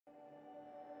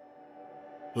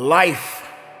Life,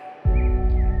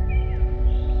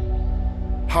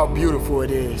 how beautiful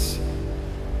it is.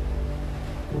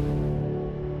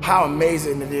 How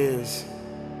amazing it is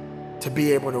to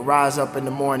be able to rise up in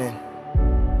the morning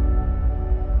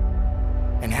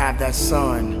and have that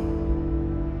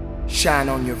sun shine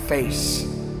on your face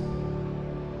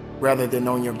rather than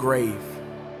on your grave.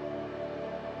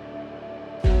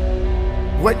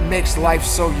 What makes life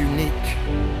so unique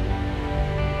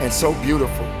and so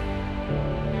beautiful?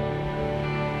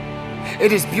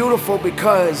 It is beautiful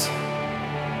because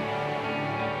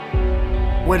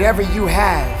whatever you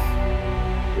have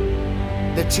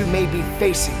that you may be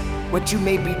facing, what you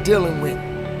may be dealing with,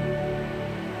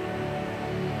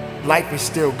 life is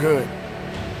still good.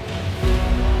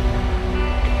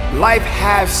 Life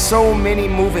has so many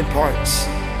moving parts,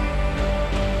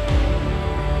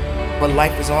 but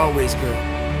life is always good.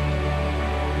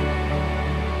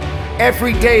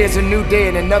 Every day is a new day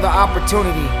and another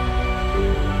opportunity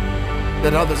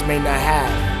that others may not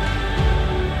have.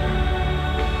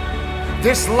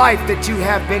 This life that you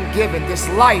have been given, this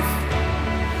life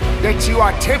that you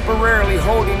are temporarily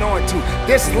holding on to,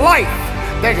 this life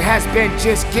that has been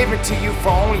just given to you for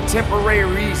only temporary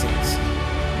reasons,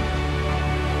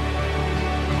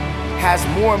 has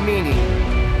more meaning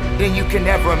than you can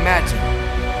ever imagine.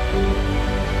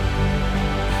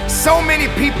 So many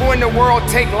people in the world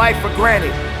take life for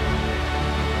granted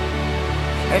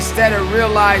instead of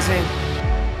realizing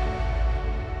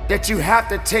that you have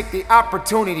to take the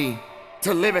opportunity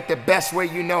to live it the best way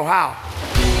you know how.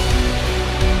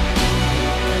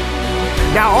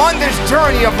 Now on this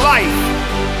journey of life,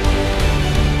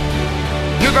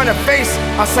 you're gonna face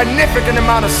a significant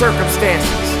amount of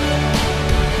circumstances,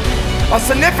 a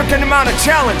significant amount of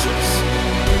challenges.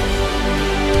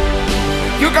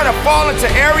 You're gonna fall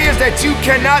into areas that you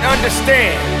cannot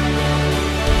understand,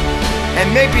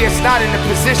 and maybe it's not in a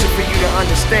position for you to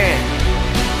understand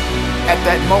at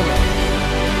that moment.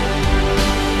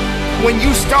 When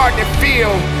you start to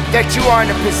feel that you are in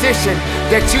a position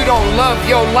that you don't love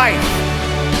your life,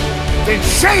 then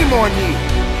shame on you,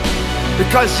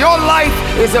 because your life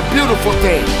is a beautiful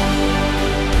thing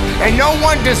and no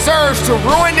one deserves to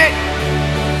ruin it.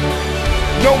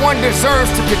 No one deserves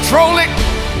to control it.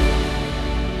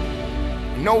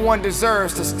 No one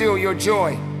deserves to steal your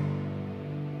joy.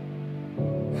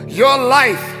 Your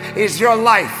life is your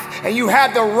life, and you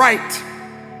have the right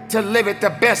to live it the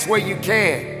best way you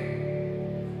can.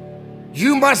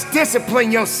 You must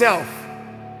discipline yourself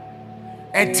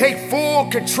and take full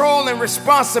control and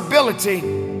responsibility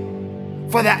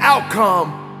for the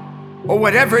outcome or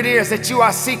whatever it is that you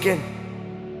are seeking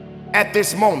at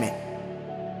this moment.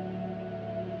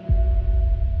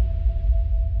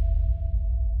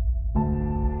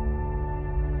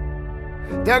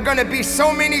 There are gonna be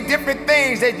so many different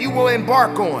things that you will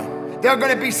embark on. There are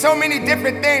gonna be so many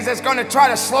different things that's gonna try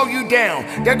to slow you down.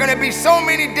 There are gonna be so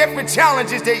many different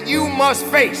challenges that you must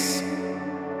face.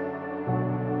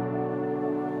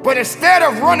 But instead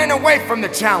of running away from the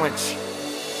challenge,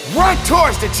 run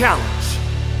towards the challenge.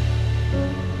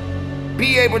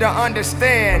 Be able to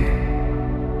understand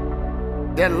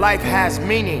that life has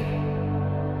meaning.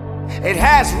 It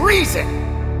has reason.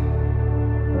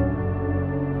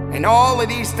 And all of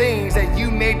these things that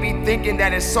you may be thinking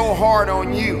that is so hard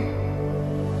on you,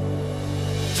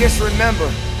 just remember,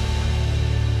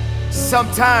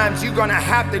 sometimes you're gonna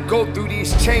have to go through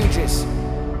these changes,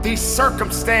 these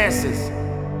circumstances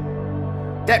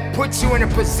that puts you in a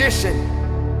position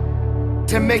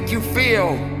to make you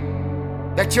feel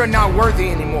that you're not worthy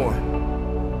anymore.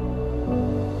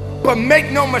 But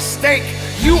make no mistake,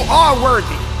 you are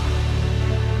worthy.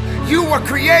 You were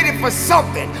created for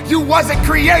something. You wasn't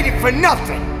created for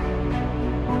nothing.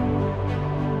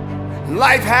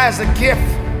 Life has a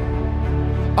gift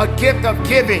of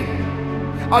giving,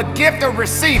 a gift of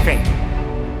receiving.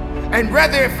 And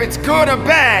whether if it's good or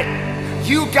bad,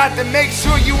 you got to make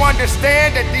sure you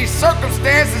understand that these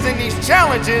circumstances and these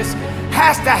challenges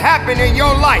has to happen in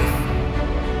your life.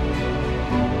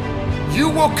 You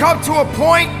will come to a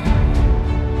point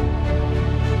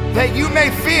that you may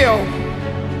feel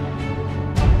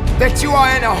that you are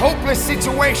in a hopeless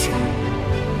situation.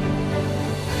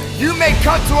 You may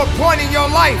come to a point in your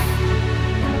life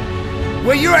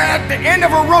where you're at the end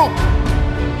of a rope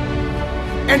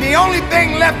and the only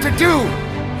thing left to do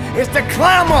is to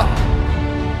climb up,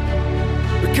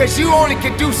 because you only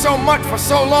can do so much for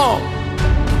so long.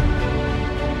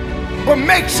 But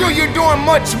make sure you're doing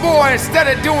much more instead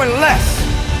of doing less.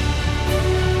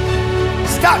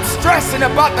 Stop stressing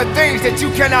about the things that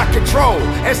you cannot control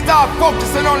and start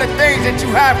focusing on the things that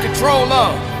you have control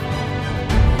of.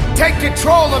 Take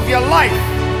control of your life.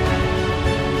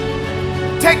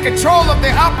 Take control of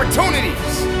the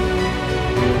opportunities.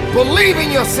 Believe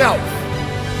in yourself.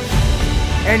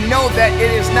 And know that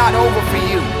it is not over for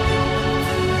you.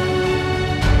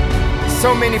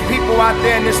 So many people out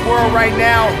there in this world right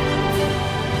now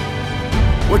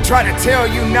will try to tell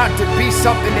you not to be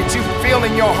something that you feel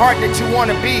in your heart that you want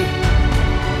to be.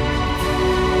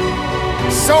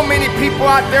 So many people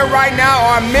out there right now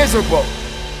are miserable,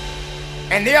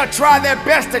 and they'll try their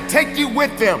best to take you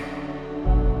with them.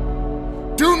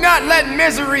 Do not let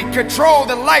misery control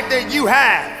the life that you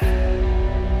have.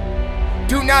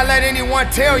 Do not let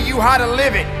anyone tell you how to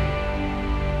live it.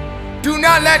 Do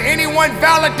not let anyone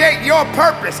validate your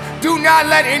purpose. Do not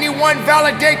let anyone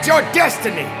validate your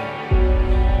destiny.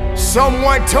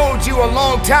 Someone told you a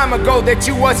long time ago that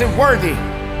you wasn't worthy.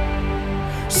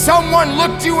 Someone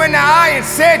looked you in the eye and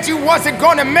said you wasn't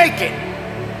gonna make it.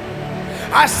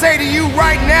 I say to you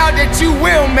right now that you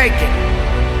will make it.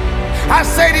 I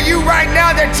say to you right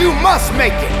now that you must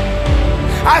make it.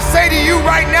 I say to you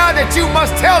right now that you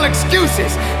must tell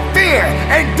excuses, fear,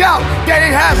 and doubt that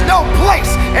it has no place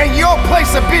in your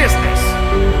place of business.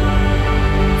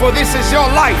 For this is your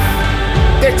life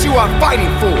that you are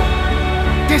fighting for.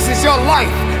 This is your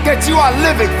life that you are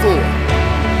living for.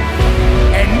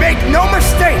 And make no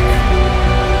mistake,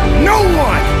 no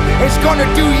one is gonna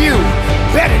do you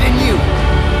better than you.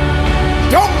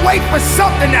 Don't wait for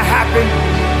something to happen.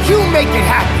 You make it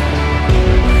happen.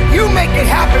 You make it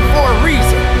happen for a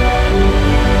reason.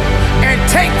 And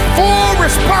take full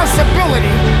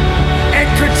responsibility and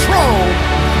control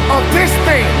of this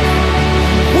thing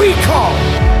we call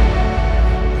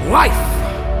life.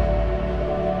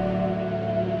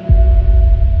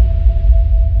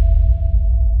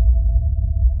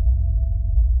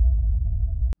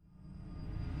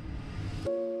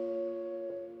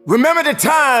 Remember the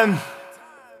time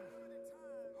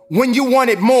when you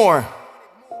wanted more.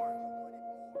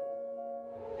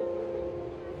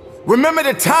 Remember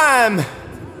the time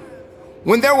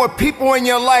when there were people in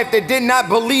your life that did not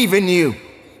believe in you.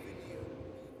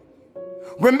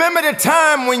 Remember the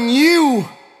time when you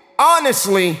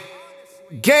honestly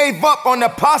gave up on the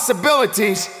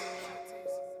possibilities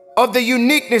of the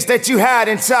uniqueness that you had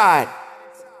inside.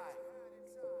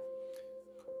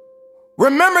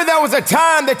 Remember there was a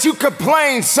time that you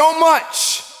complained so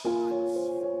much,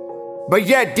 but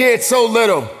yet did so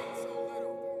little.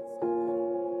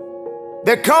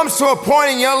 There comes to a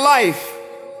point in your life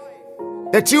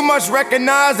that you must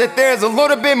recognize that there's a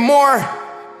little bit more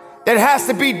that has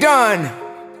to be done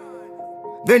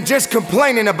than just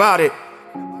complaining about it.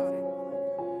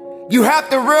 You have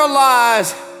to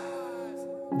realize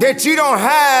that you don't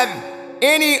have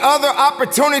any other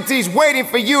opportunities waiting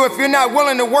for you if you're not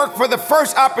willing to work for the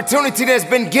first opportunity that's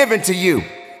been given to you.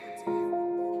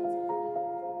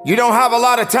 You don't have a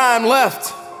lot of time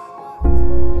left,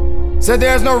 so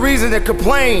there's no reason to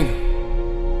complain.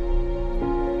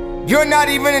 You're not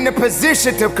even in the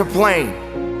position to complain.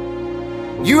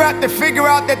 You have to figure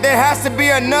out that there has to be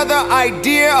another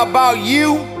idea about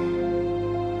you,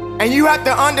 and you have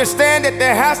to understand that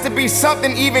there has to be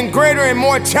something even greater and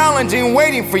more challenging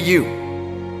waiting for you.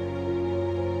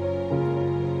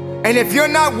 And if you're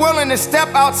not willing to step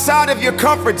outside of your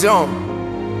comfort zone,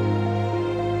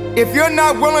 if you're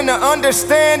not willing to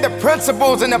understand the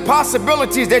principles and the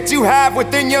possibilities that you have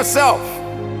within yourself,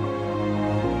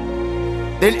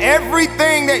 then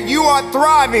everything that you are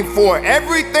thriving for,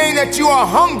 everything that you are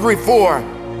hungry for,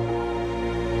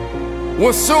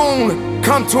 will soon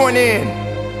come to an end.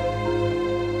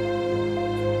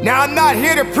 Now, I'm not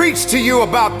here to preach to you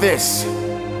about this.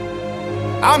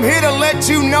 I'm here to let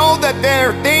you know that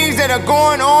there are things that are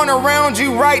going on around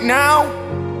you right now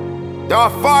that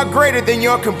are far greater than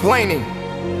your complaining.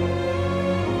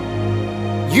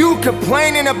 You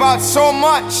complaining about so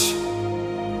much,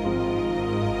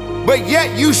 but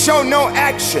yet you show no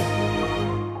action.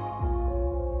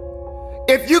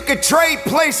 If you could trade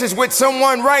places with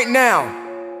someone right now,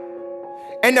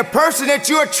 and the person that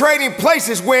you're trading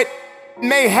places with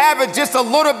may have it just a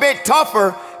little bit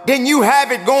tougher than you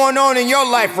have it going on in your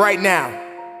life right now.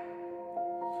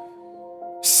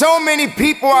 So many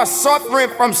people are suffering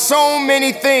from so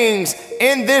many things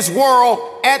in this world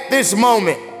at this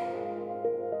moment,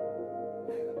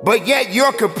 but yet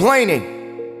you're complaining.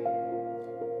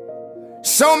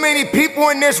 So many people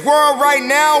in this world right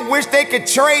now wish they could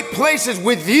trade places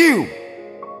with you,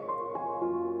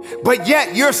 but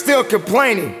yet you're still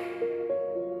complaining.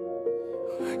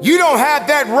 You don't have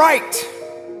that right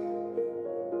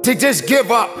to just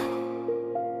give up.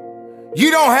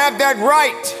 You don't have that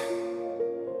right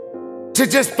to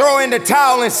just throw in the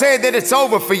towel and say that it's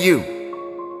over for you.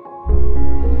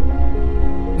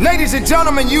 Ladies and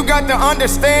gentlemen, you got to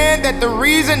understand that the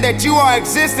reason that you are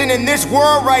existing in this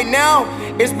world right now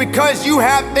is because you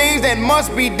have things that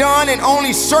must be done, and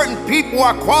only certain people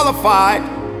are qualified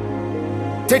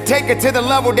to take it to the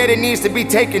level that it needs to be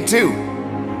taken to.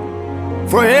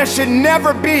 For there should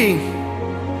never be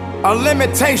a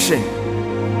limitation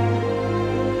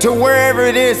to wherever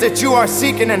it is that you are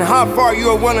seeking and how far you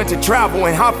are willing to travel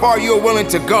and how far you are willing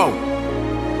to go.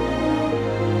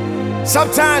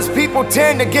 Sometimes people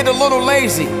tend to get a little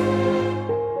lazy.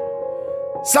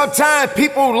 Sometimes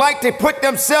people like to put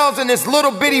themselves in this little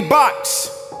bitty box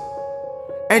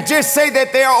and just say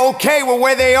that they are okay with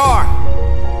where they are.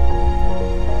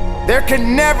 There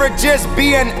can never just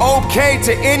be an okay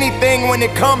to anything when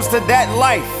it comes to that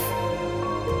life.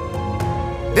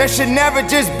 There should never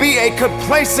just be a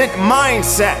complacent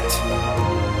mindset.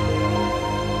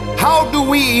 How do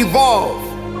we evolve?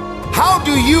 How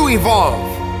do you evolve?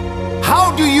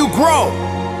 How do you grow?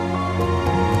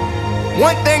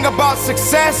 One thing about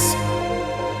success,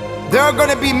 there are going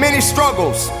to be many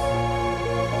struggles.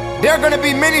 There are going to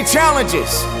be many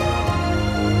challenges.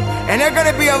 And there are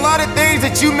going to be a lot of things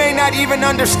that you may not even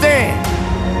understand.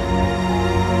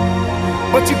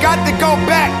 But you got to go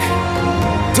back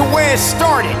to where it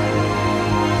started.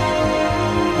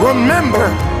 Remember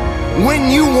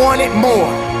when you wanted more.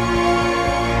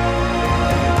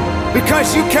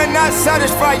 Because you cannot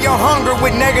satisfy your hunger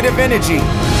with negative energy.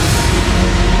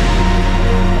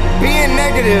 Being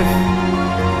negative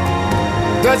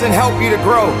doesn't help you to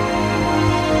grow.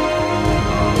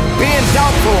 Being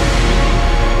doubtful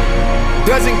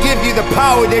doesn't give you the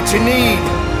power that you need.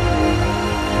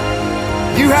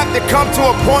 You have to come to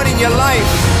a point in your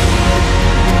life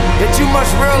that you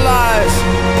must realize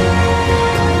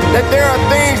that there are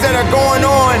things that are going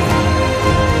on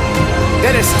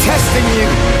that is testing you.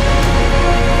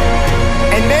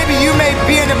 And maybe you may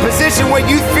be in a position where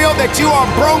you feel that you are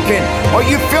broken, or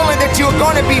you feeling that you're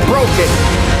going to be broken.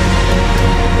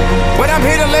 But I'm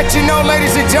here to let you know,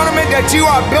 ladies and gentlemen, that you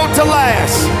are built to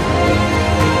last.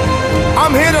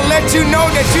 I'm here to let you know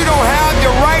that you don't have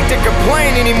the right to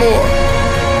complain anymore.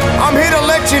 I'm here to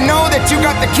let you know that you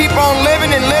got to keep on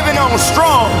living and living on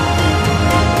strong.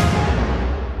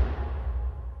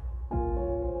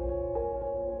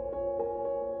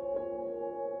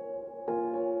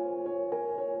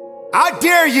 I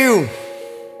dare you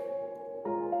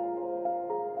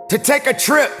to take a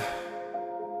trip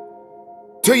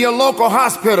to your local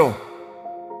hospital.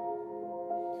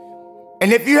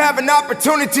 And if you have an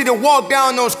opportunity to walk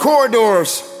down those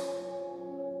corridors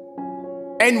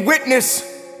and witness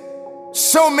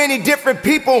so many different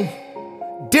people,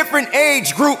 different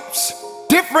age groups,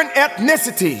 different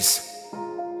ethnicities,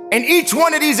 and each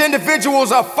one of these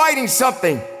individuals are fighting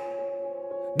something.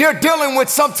 They're dealing with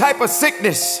some type of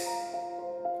sickness.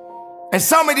 And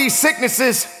some of these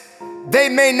sicknesses, they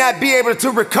may not be able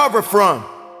to recover from.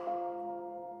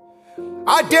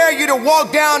 I dare you to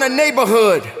walk down a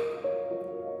neighborhood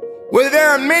where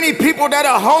there are many people that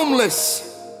are homeless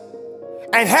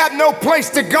and have no place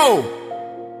to go,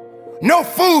 no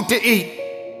food to eat,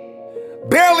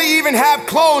 barely even have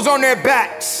clothes on their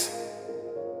backs.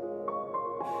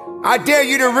 I dare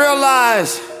you to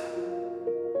realize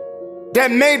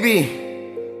that maybe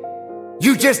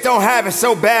you just don't have it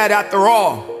so bad after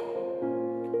all.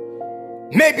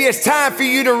 Maybe it's time for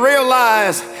you to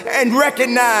realize and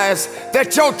recognize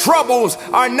that your troubles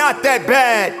are not that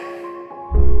bad.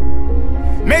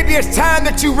 Maybe it's time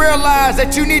that you realize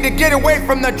that you need to get away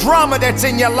from the drama that's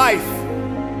in your life.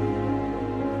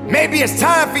 Maybe it's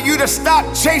time for you to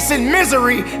stop chasing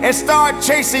misery and start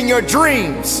chasing your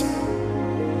dreams.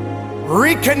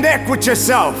 Reconnect with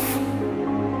yourself.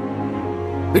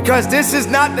 Because this is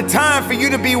not the time for you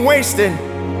to be wasting,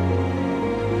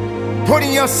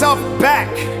 putting yourself back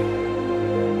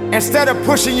instead of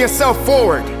pushing yourself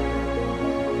forward.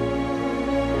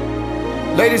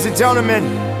 Ladies and gentlemen,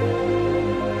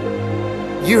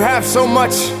 you have so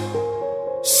much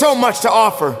to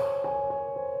offer,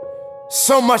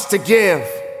 so much to give,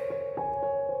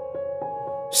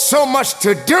 so much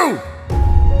to do.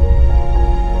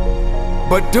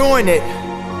 But doing it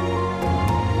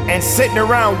and sitting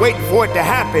around waiting for it to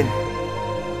happen,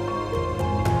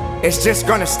 it's just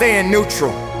gonna stay in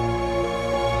neutral.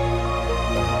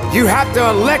 You have to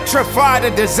electrify the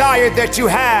desire that you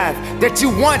have, that you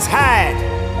once had.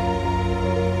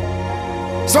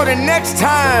 So the next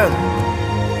time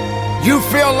you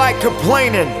feel like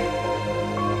complaining,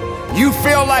 you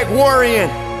feel like worrying,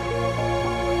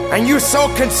 and you're so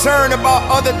concerned about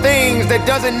other things that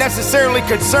doesn't necessarily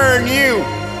concern you,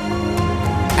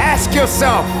 ask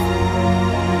yourself,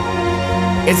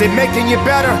 is it making you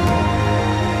better?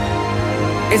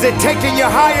 Is it taking you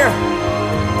higher?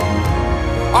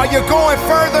 Are you going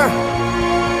further?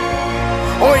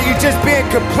 Or are you just being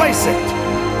complacent?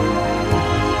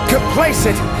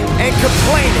 Complacent and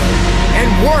complaining and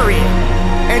worrying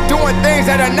and doing things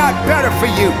that are not better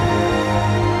for you?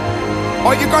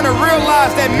 Or you're gonna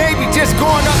realize that maybe just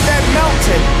going up that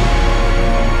mountain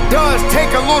does take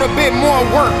a little bit more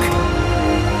work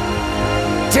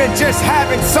than just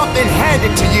having something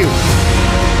handed to you?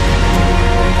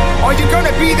 Are you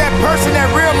gonna be that person that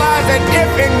realizes that if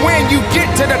and when you get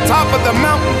to the top of the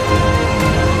mountain,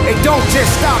 it don't just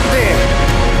stop there?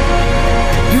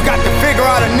 You got to figure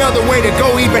out another way to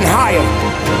go even higher.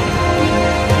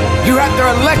 You have to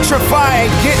electrify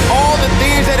and get all the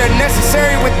things that are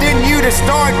necessary within you to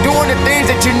start doing the things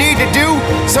that you need to do,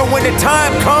 so when the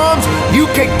time comes, you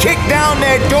can kick down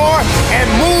that door and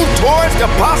move towards the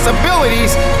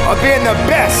possibilities of being the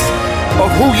best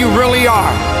of who you really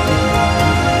are.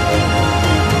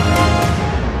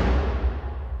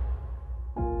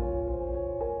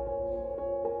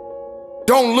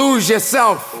 Don't lose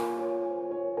yourself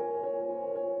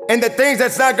in the things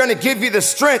that's not going to give you the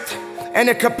strength and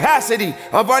the capacity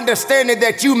of understanding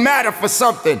that you matter for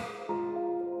something.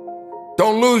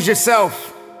 Don't lose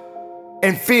yourself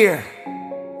in fear.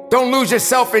 Don't lose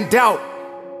yourself in doubt.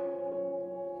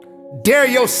 Dare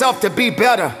yourself to be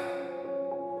better.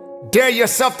 Dare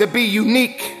yourself to be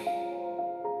unique.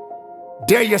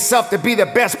 Dare yourself to be the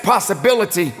best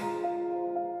possibility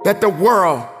that the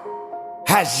world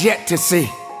has yet to see.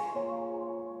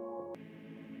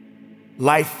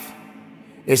 Life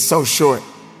is so short.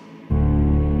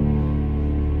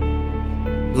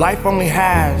 Life only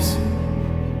has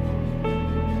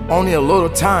a little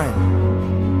time.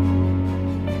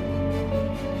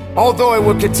 Although it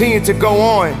will continue to go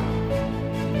on,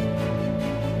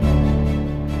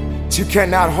 you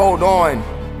cannot hold on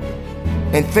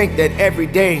and think that every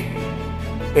day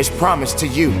is promised to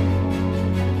you.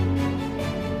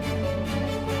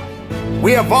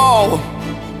 We have all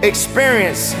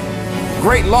experienced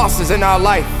great losses in our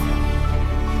life.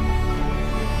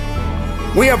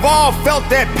 We have all felt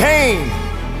that pain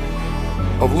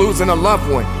of losing a loved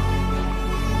one,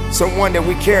 someone that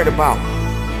we cared about.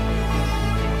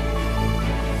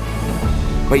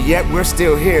 But yet we're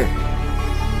still here.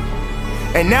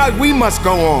 And now we must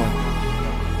go on.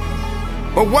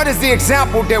 But what is the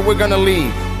example that we're gonna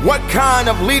leave? What kind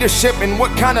of leadership and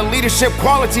what kind of leadership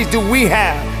qualities do we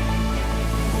have?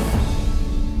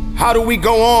 How do we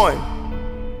go on?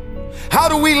 How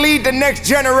do we lead the next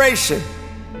generation?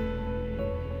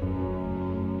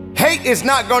 Hate is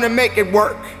not going to make it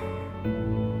work.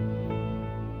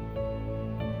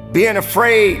 Being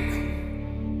afraid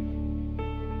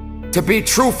to be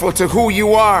truthful to who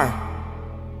you are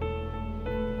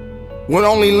will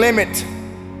only limit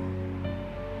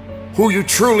who you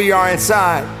truly are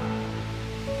inside.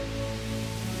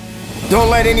 Don't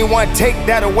let anyone take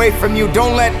that away from you.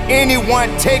 Don't let anyone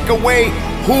take away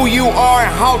who you are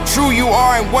and how true you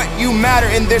are and what you matter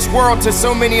in this world to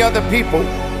so many other people.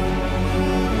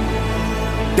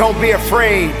 Don't be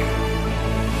afraid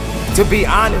to be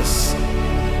honest.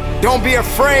 Don't be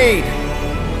afraid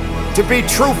to be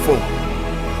truthful.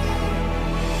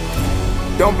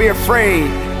 Don't be afraid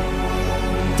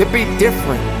to be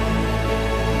different.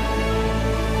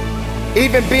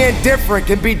 Even being different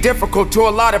can be difficult to a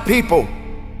lot of people.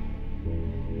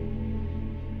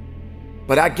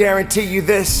 But I guarantee you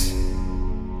this,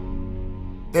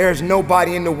 there's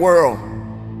nobody in the world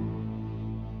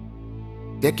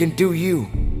that can do you.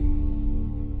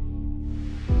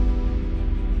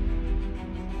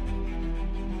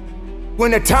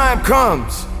 When the time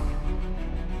comes,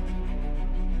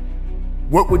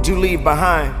 what would you leave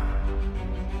behind?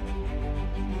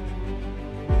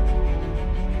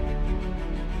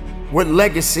 What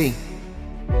legacy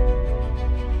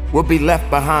will be left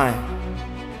behind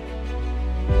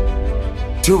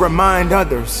to remind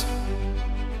others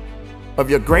of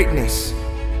your greatness,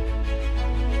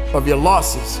 of your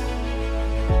losses,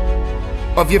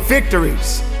 of your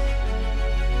victories,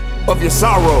 of your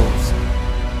sorrows?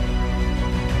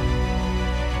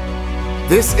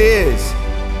 This is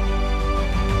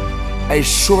a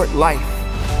short life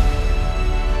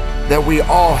that we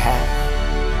all have.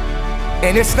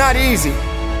 And it's not easy.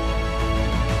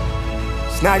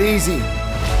 It's not easy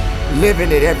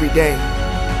living it every day.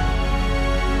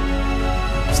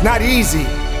 It's not easy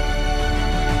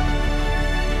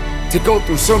to go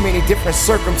through so many different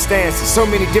circumstances, so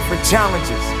many different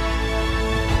challenges.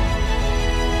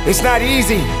 It's not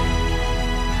easy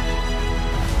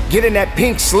getting that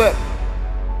pink slip,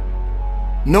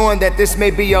 knowing that this may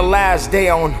be your last day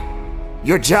on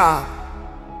your job.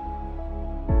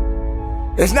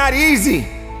 It's not easy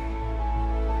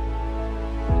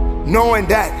knowing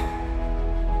that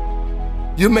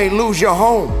you may lose your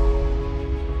home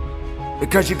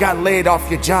because you got laid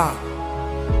off your job.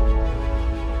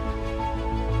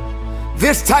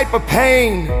 This type of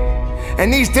pain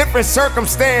and these different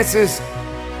circumstances,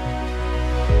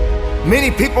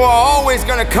 many people are always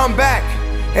going to come back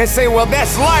and say, well,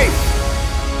 that's life.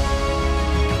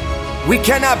 We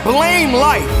cannot blame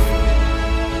life.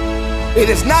 It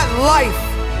is not life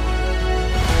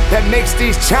that makes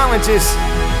these challenges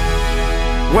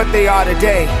what they are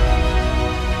today.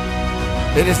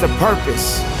 It is the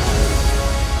purpose,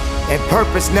 and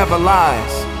purpose never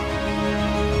lies.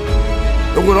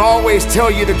 It will always tell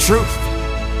you the truth.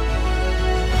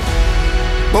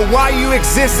 But while you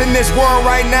exist in this world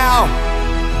right now,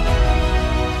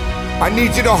 I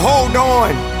need you to hold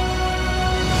on.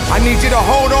 I need you to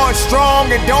hold on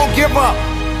strong and don't give up.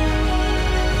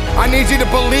 I need you to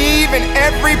believe in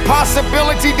every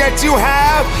possibility that you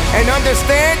have and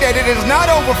understand that it is not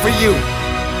over for you.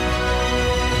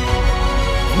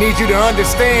 I need you to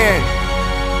understand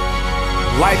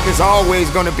life is always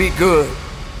going to be good.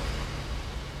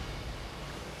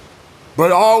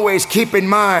 But always keep in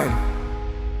mind,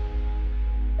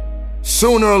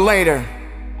 sooner or later,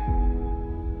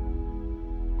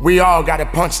 we all got to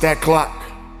punch that clock.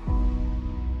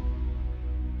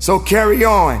 So carry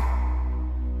on.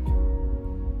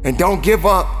 And don't give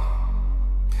up.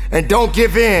 And don't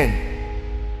give in.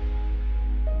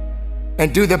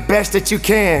 And do the best that you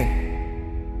can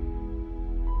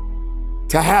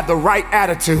to have the right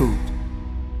attitude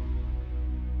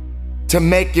to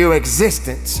make your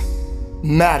existence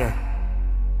matter.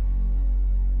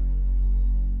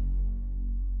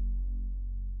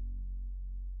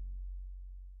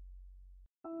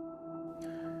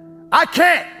 I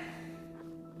can't.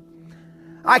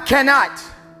 I cannot.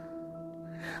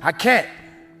 I can't.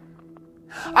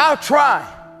 I'll try.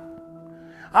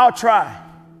 I'll try.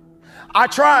 I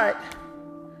tried.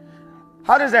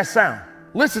 How does that sound?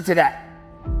 Listen to that.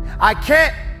 I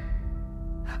can't.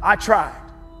 I tried.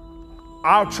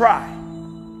 I'll try.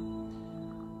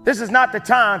 This is not the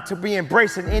time to be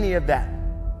embracing any of that.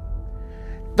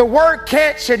 The word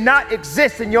can't should not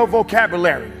exist in your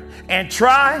vocabulary. And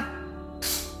try,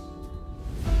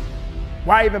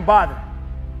 why even bother?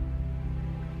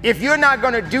 If you're not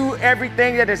going to do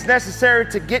everything that is necessary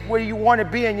to get where you want to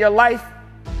be in your life,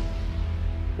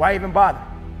 why even bother?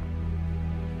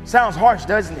 Sounds harsh,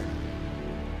 doesn't it?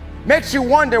 Makes you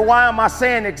wonder, why am I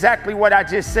saying exactly what I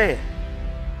just said?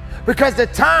 Because the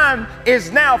time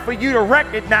is now for you to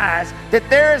recognize that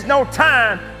there is no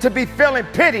time to be feeling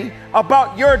pity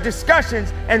about your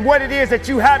discussions and what it is that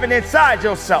you having inside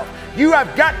yourself. You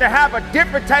have got to have a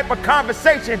different type of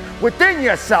conversation within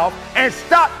yourself and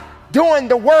stop doing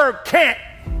the word can't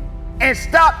and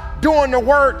stop doing the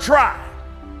word try.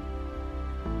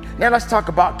 Now let's talk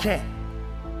about can't.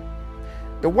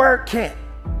 The word can't.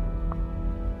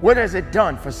 What has it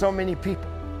done for so many people?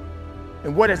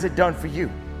 And what has it done for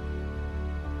you?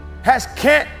 Has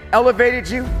can't elevated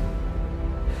you?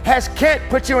 Has can't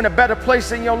put you in a better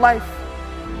place in your life?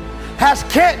 Has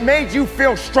can't made you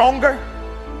feel stronger?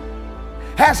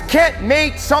 Has can't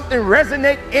made something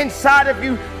resonate inside of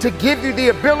you to give you the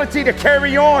ability to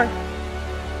carry on?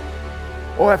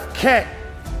 Or if can't,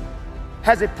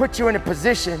 has it put you in a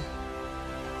position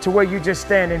to where you're just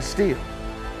standing still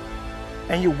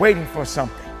and you're waiting for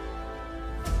something?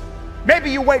 Maybe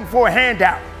you're waiting for a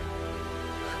handout.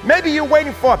 Maybe you're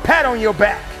waiting for a pat on your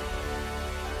back.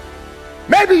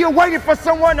 Maybe you're waiting for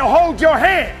someone to hold your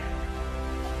hand.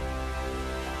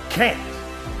 Can't.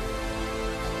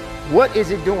 What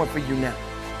is it doing for you now?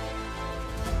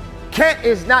 Can't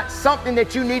is not something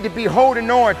that you need to be holding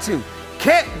on to.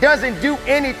 Can't doesn't do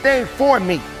anything for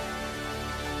me.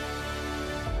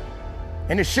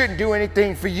 And it shouldn't do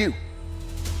anything for you.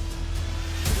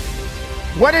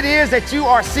 What it is that you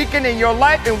are seeking in your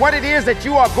life and what it is that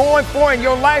you are going for in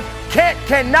your life,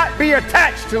 cannot be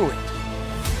attached to it.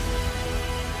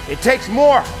 It takes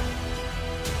more.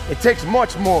 It takes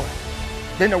much more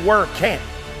than the word can't.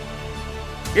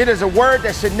 It is a word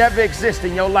that should never exist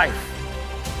in your life.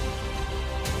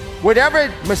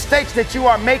 Whatever mistakes that you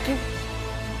are making,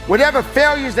 whatever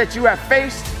failures that you have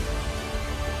faced,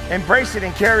 embrace it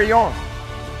and carry on.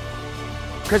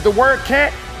 Because the word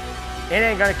can't, it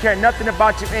ain't gonna care nothing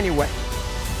about you anyway.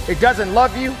 It doesn't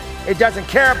love you. It doesn't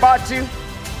care about you.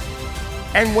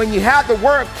 And when you have the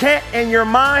word can't in your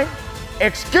mind,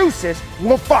 excuses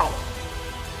will follow.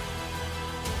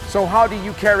 So how do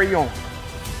you carry on?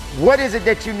 What is it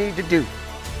that you need to do?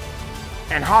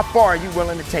 And how far are you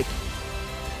willing to take it?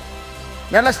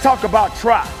 Now let's talk about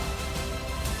try.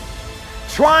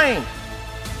 trying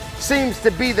seems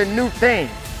to be the new thing.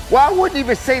 Well, I wouldn't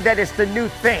even say that it's the new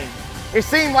thing. It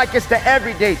seems like it's the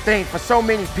everyday thing for so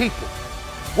many people.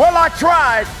 Well, I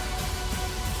tried.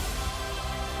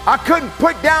 I couldn't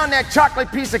put down that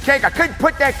chocolate piece of cake. I couldn't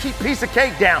put that piece of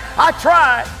cake down. I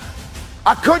tried.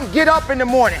 I couldn't get up in the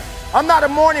morning. I'm not a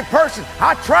morning person.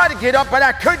 I tried to get up, but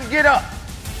I couldn't get up.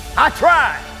 I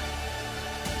tried.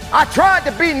 I tried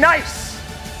to be nice,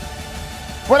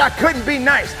 but I couldn't be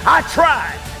nice. I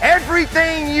tried.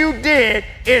 Everything you did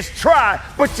is try,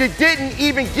 but you didn't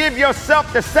even give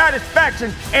yourself the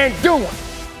satisfaction in doing.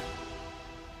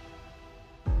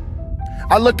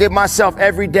 I look at myself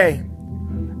every day,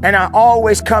 and I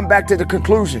always come back to the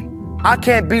conclusion, I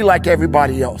can't be like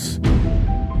everybody else.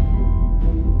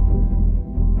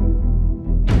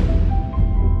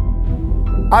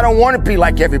 I don't want to be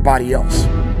like everybody else.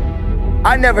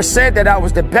 I never said that I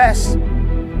was the best,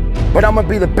 but I'm going to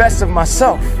be the best of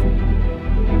myself.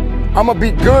 I'm going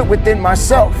to be good within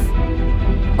myself.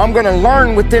 I'm going to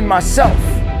learn within myself.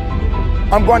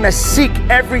 I'm going to seek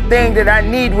everything that I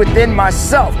need within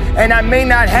myself. And I may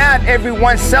not have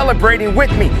everyone celebrating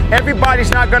with me.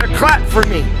 Everybody's not going to clap for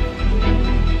me.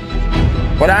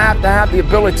 But I have to have the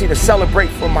ability to celebrate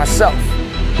for myself.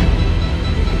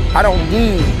 I don't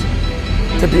need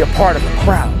to be a part of a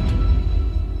crowd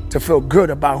to feel good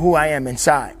about who I am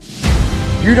inside.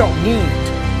 You don't need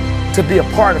to be a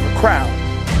part of a crowd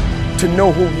to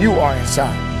know who you are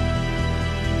inside.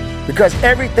 Because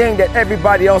everything that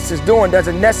everybody else is doing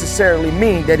doesn't necessarily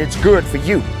mean that it's good for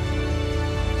you.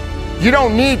 You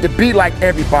don't need to be like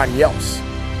everybody else,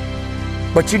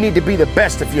 but you need to be the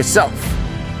best of yourself.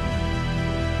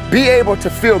 Be able to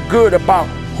feel good about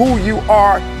who you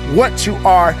are,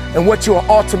 and what you are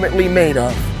ultimately made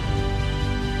of.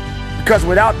 Because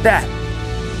without that,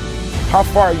 how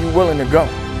far are you willing to go?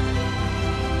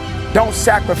 Don't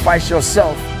sacrifice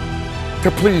yourself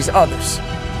to please others.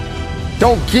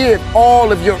 Don't give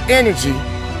all of your energy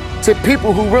to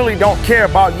people who really don't care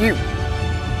about you.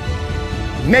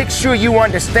 Make sure you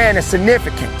understand the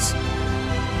significance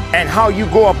and how you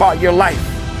go about your life.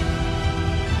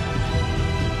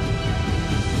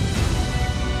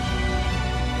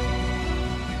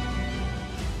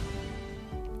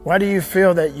 Why do you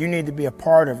feel that you need to be a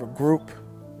part of a group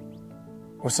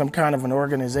or some kind of an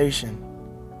organization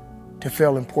to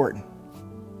feel important?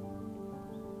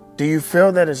 Do you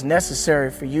feel that it's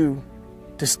necessary for you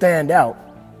to stand out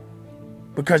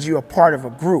because you're a part of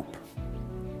a group?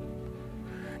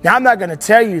 Now, I'm not going to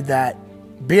tell you that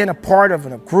being a part of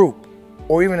a group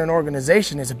or even an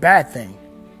organization is a bad thing,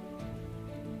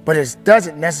 but it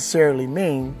doesn't necessarily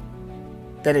mean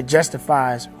that it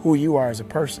justifies who you are as a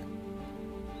person.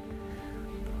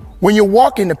 When you're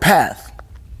walking the path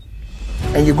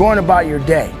and you're going about your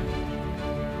day,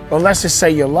 or let's just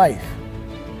say your life,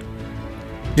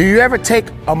 do you ever take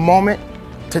a moment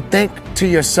to think to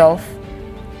yourself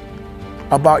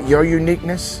about your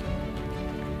uniqueness?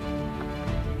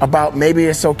 About maybe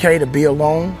it's okay to be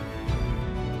alone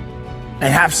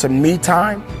and have some me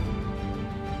time?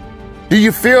 Do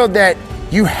you feel that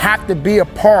you have to be a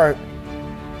part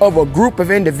of a group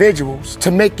of individuals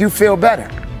to make you feel better,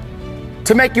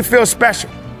 to make you feel special,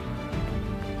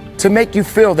 to make you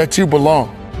feel that you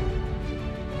belong?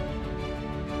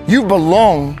 You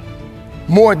belong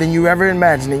more than you ever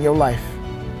imagined in your life.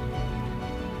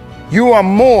 You are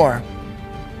more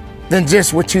than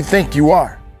just what you think you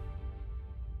are.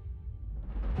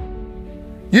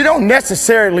 You don't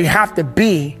necessarily have to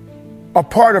be a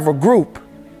part of a group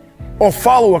or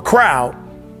follow a crowd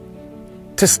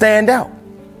to stand out.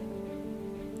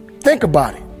 Think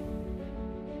about it.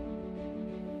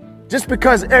 Just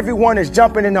because everyone is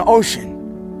jumping in the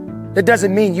ocean, that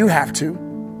doesn't mean you have to.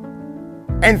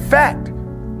 In fact,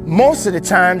 most of the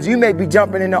times you may be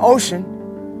jumping in the ocean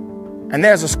and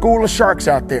there's a school of sharks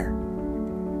out there.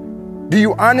 Do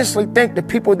you honestly think the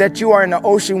people that you are in the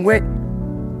ocean with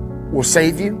will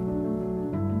save you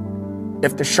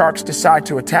if the sharks decide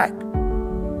to attack?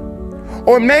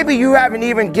 Or maybe you haven't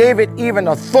even gave it even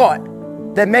a thought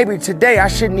that maybe today I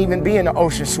shouldn't even be in the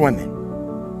ocean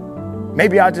swimming.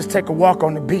 Maybe I'll just take a walk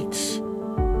on the beach.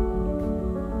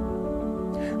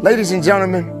 Ladies and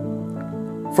gentlemen,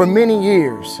 for many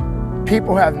years,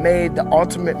 people have made the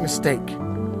ultimate mistake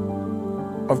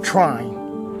of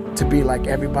trying to be like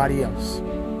everybody else.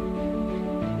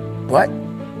 But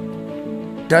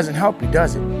doesn't help you,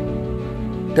 does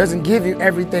it? Doesn't give you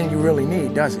everything you really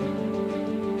need, does it?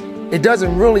 It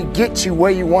doesn't really get you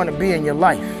where you want to be in your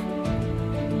life.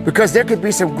 Because there could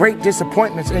be some great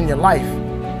disappointments in your life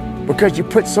because you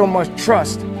put so much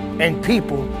trust in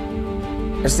people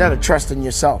instead of trusting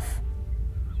yourself.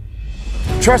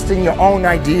 Trust in your own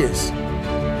ideas.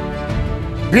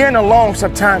 Being alone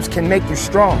sometimes can make you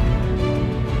strong.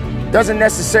 Doesn't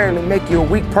necessarily make you a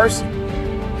weak person,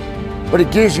 but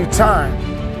it gives you time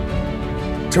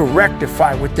to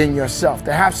rectify within yourself,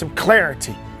 to have some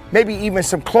clarity, maybe even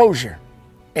some closure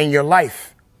in your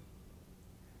life.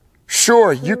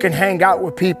 Sure, you can hang out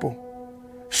with people.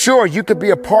 Sure, you could be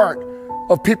a part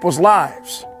of people's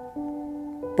lives,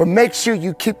 but make sure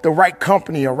you keep the right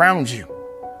company around you.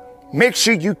 Make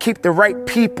sure you keep the right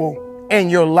people in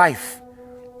your life,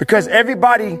 because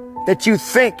everybody that you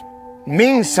think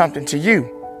means something to you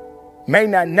may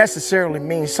not necessarily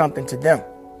mean something to them.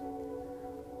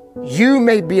 You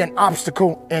may be an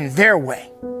obstacle in their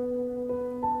way.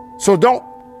 So don't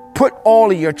put all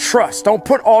of your trust, don't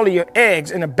put all of your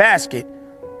eggs in a basket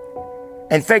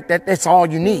and think that that's all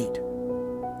you need.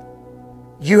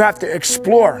 You have to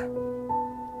explore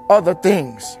other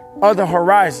things, other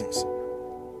horizons.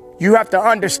 You have to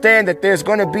understand that there's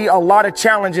going to be a lot of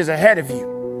challenges ahead of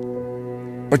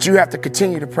you, but you have to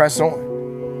continue to press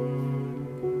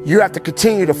on. You have to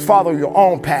continue to follow your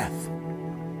own path.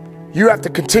 You have to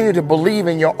continue to believe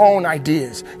in your own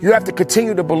ideas. You have to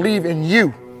continue to believe in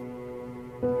you.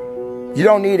 You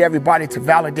don't need everybody to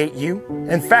validate you.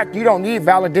 In fact, you don't need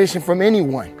validation from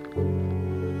anyone.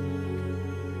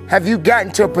 Have you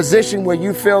gotten to a position where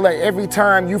you feel that every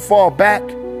time you fall back,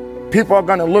 people are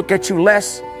going to look at you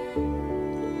less?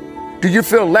 Do you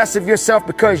feel less of yourself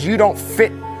because you don't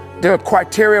fit the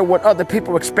criteria what other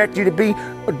people expect you to be?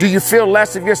 Or do you feel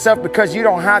less of yourself because you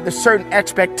don't have the certain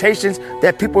expectations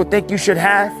that people think you should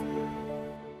have?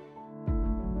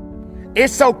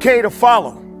 It's okay to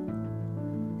follow,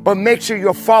 but make sure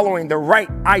you're following the right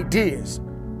ideas,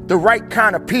 the right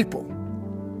kind of people,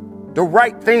 the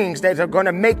right things that are going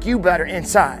to make you better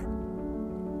inside.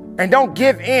 And don't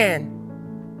give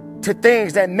in to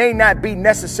things that may not be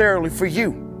necessarily for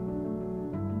you.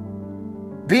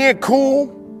 Being cool,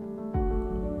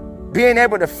 being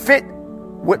able to fit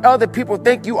what other people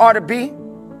think you ought to be,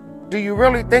 do you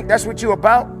really think that's what you're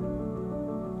about?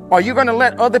 Are you going to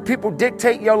let other people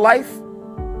dictate your life?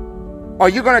 Are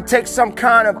you going to take some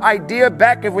kind of idea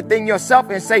back within yourself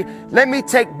and say, let me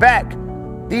take back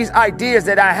these ideas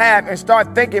that I have and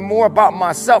start thinking more about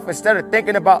myself instead of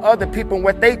thinking about other people and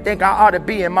what they think I ought to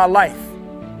be in my life?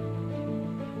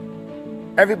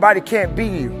 Everybody can't be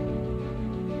you.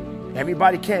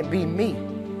 Everybody can't be me.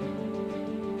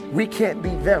 We can't be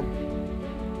them.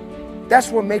 That's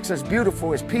what makes us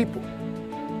beautiful as people.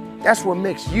 That's what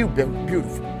makes you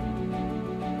beautiful.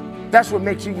 That's what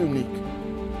makes you unique.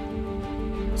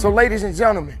 So ladies and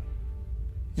gentlemen,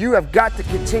 you have got to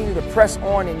continue to press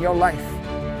on in your life.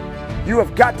 You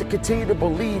have got to continue to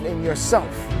believe in yourself.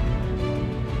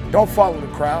 Don't follow the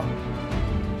crowd.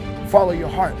 Follow your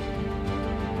heart.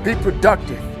 Be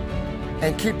productive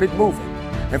and keep it moving.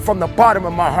 And from the bottom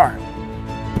of my heart,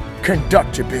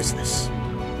 conduct your business.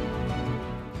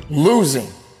 Losing,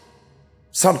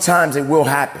 sometimes it will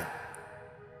happen.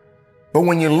 But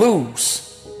when you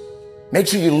lose, make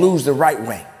sure you lose the right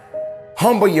way.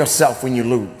 Humble yourself when you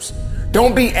lose.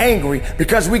 Don't be angry,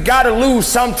 because we gotta lose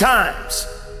sometimes.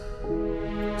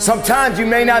 Sometimes you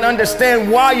may not understand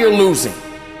why you're losing,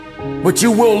 but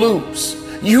you will lose.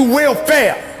 You will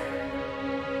fail.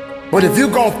 But if you're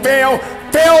gonna fail,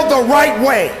 fail the right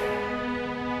way.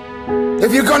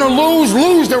 If you're gonna lose,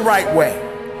 lose the right way.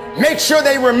 Make sure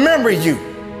they remember you.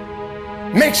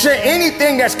 Make sure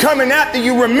anything that's coming after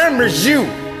you remembers you.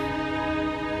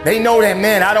 They know that,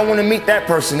 man, I don't want to meet that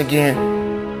person again.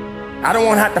 I don't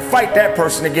want to have to fight that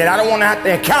person again. I don't want to have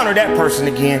to encounter that person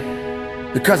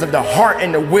again, because of the heart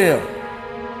and the will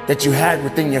that you had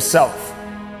within yourself.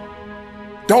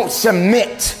 Don't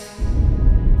submit.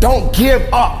 Don't give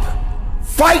up.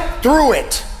 Fight through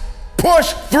it.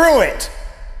 Push through it.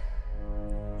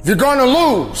 If you're going to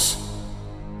lose,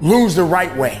 lose the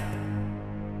right way.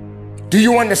 Do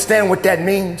you understand what that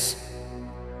means?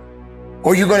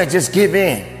 Or you're going to just give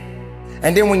in?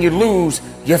 And then when you lose,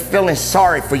 you're feeling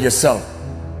sorry for yourself.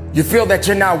 You feel that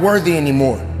you're not worthy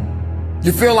anymore.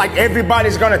 You feel like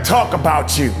everybody's going to talk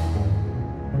about you.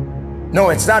 No,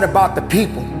 it's not about the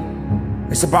people.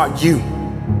 It's about you.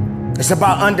 It's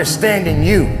about understanding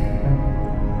you.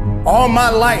 All my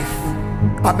life,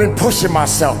 I've been pushing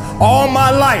myself. All my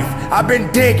life, I've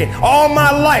been digging. All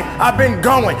my life, I've been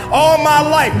going. All my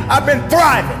life, I've been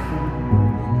thriving.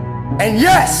 And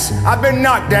yes, I've been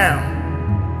knocked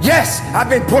down. Yes, I've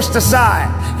been pushed aside.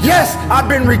 Yes, I've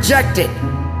been rejected.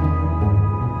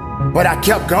 But I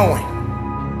kept going.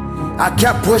 I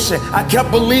kept pushing. I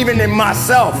kept believing in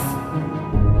myself.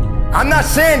 I'm not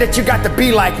saying that you got to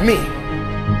be like me.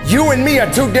 You and me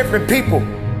are two different people.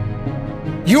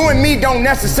 You and me don't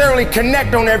necessarily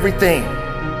connect on everything,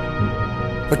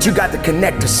 but you got to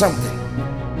connect to something.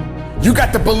 You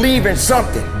got to believe in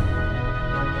something.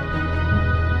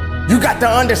 You got to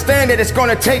understand that it's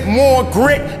going to take more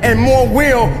grit and more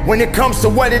will when it comes to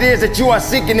what it is that you are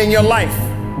seeking in your life.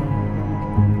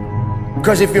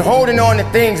 Because if you're holding on to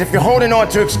things, if you're holding on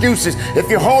to excuses, if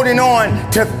you're holding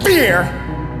on to fear,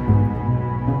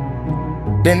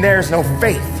 then there's no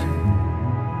faith.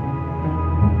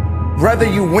 Whether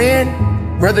you win,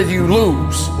 whether you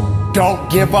lose, don't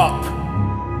give up.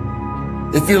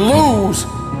 If you lose,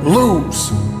 lose.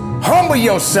 Humble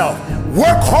yourself,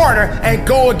 work harder, and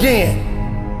go again.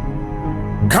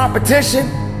 Competition,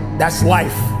 that's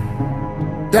life.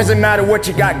 Doesn't matter what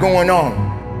you got going on.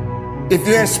 If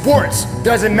you're in sports,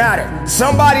 doesn't matter.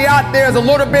 Somebody out there is a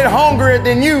little bit hungrier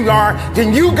than you are,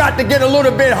 then you got to get a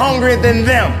little bit hungrier than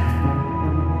them.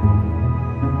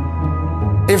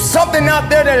 If something out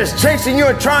there that is chasing you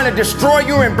and trying to destroy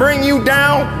you and bring you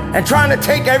down and trying to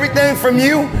take everything from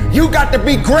you, you got to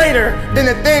be greater than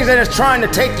the things that is trying to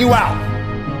take you out.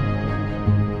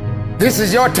 This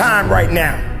is your time right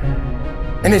now.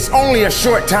 And it's only a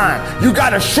short time. You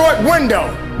got a short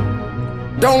window.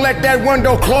 Don't let that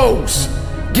window close.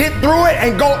 Get through it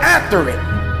and go after it.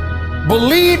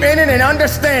 Believe in it and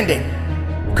understand it,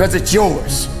 because it's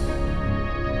yours.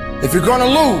 If you're gonna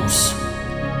lose,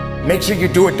 make sure you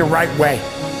do it the right way.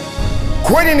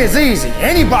 Quitting is easy.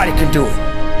 Anybody can do it.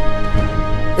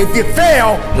 If you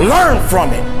fail, learn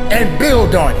from it and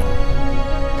build on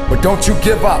it. But don't you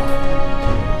give up.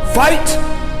 Fight,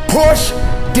 push,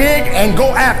 dig, and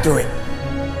go after it.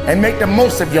 And make the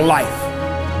most of your life.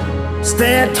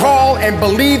 Stand tall and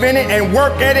believe in it and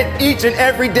work at it each and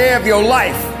every day of your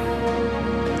life.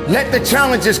 Let the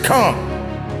challenges come.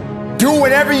 Do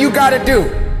whatever you gotta do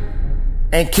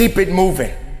and keep it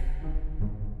moving.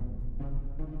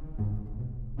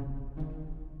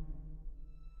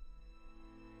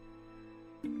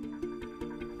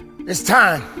 It's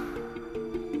time.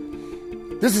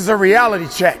 This is a reality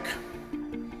check.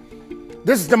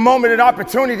 This is the moment that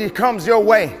opportunity comes your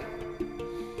way.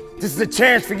 This is a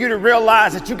chance for you to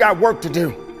realize that you got work to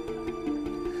do.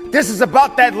 This is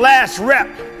about that last rep.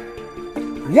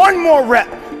 One more rep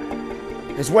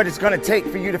is what it's gonna take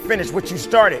for you to finish what you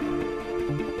started.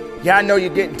 Yeah, I know you're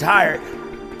getting tired.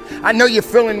 I know you're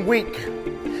feeling weak.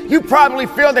 You probably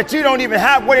feel that you don't even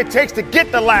have what it takes to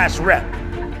get the last rep.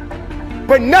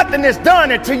 But nothing is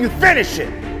done until you finish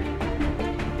it.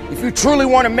 If you truly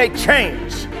want to make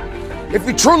change, if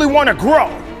you truly want to grow,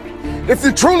 if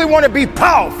you truly want to be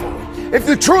powerful, if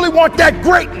you truly want that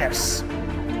greatness,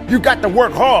 you got to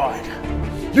work hard.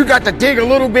 You got to dig a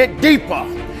little bit deeper.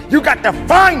 You got to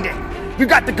find it. You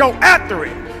got to go after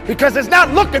it, because it's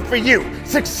not looking for you.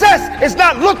 Success is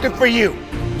not looking for you.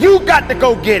 You got to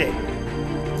go get it.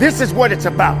 This is what it's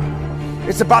about.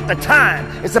 It's about the time.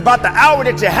 It's about the hour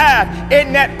that you have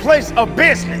in that place of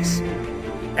business.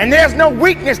 And there's no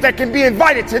weakness that can be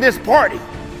invited to this party.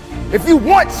 If you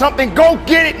want something, go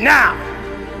get it now.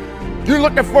 You're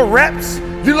looking for reps.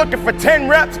 You're looking for 10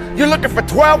 reps. You're looking for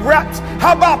 12 reps.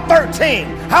 How about 13?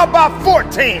 How about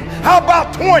 14? How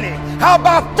about 20? How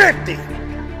about 50?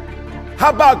 How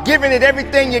about giving it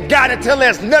everything you got until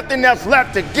there's nothing else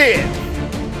left to give?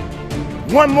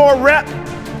 One more rep.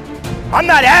 I'm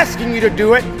not asking you to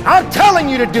do it. I'm telling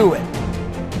you to do it.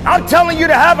 I'm telling you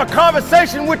to have a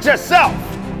conversation with yourself.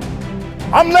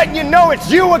 I'm letting you know it's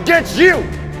you against you.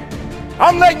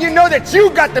 I'm letting you know that you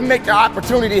got to make the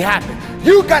opportunity happen.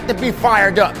 You got to be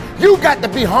fired up. You got to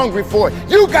be hungry for it.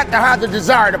 You got to have the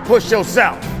desire to push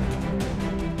yourself.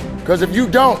 Because if you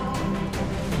don't,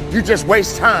 you just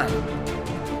waste time.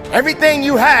 Everything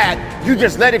you had, you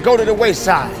just let it go to the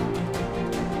wayside.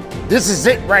 This is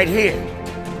it right here.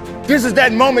 This is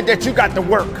that moment that you got to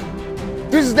work.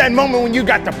 This is that moment when you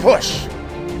got to push.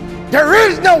 There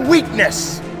is no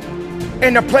weakness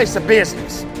in the place of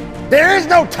business. There is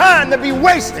no time to be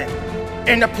wasted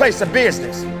in the place of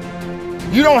business.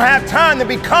 You don't have time to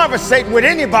be conversating with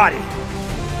anybody.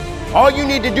 All you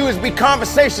need to do is be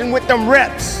conversation with them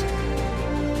reps.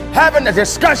 Having a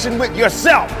discussion with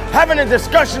yourself, having a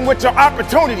discussion with your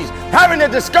opportunities, having a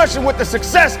discussion with the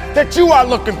success that you are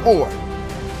looking for.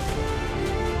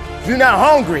 If you're not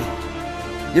hungry,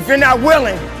 if you're not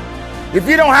willing, if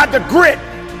you don't have the grit,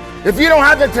 if you don't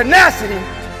have the tenacity,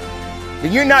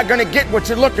 then you're not gonna get what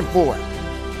you're looking for.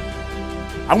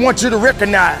 I want you to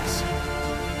recognize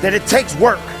that it takes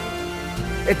work,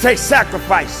 it takes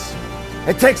sacrifice,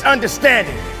 it takes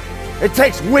understanding, it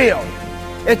takes will,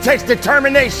 it takes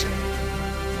determination.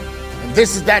 And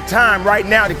this is that time right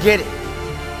now to get it.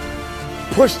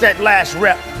 Push that last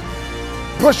rep.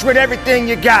 Push with everything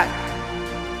you got.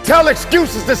 Tell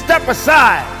excuses to step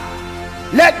aside.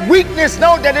 Let weakness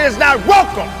know that it is not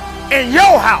welcome in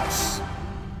your house.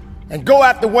 And go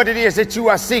after what it is that you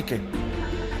are seeking,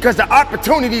 because the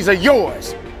opportunities are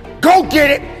yours. Go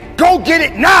get it. Go get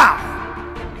it now.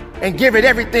 And give it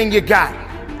everything you got.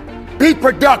 Be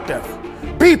productive.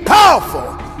 Be powerful.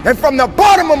 And from the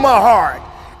bottom of my heart,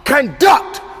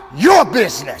 conduct your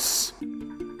business.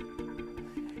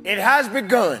 It has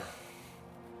begun.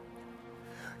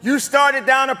 You started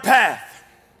down a path.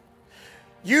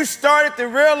 You started to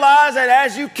realize that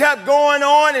as you kept going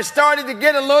on, it started to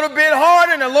get a little bit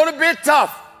harder and a little bit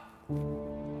tough.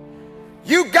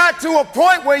 You got to a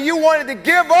point where you wanted to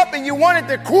give up and you wanted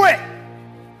to quit.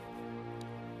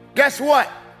 Guess what?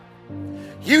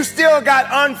 You still got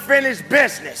unfinished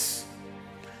business.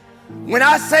 When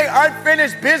I say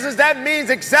unfinished business, that means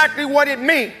exactly what it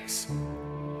means.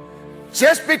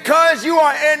 Just because you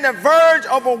are in the verge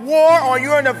of a war, or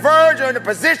you're in the verge or in a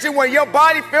position where your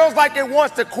body feels like it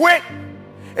wants to quit,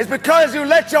 it's because you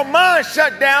let your mind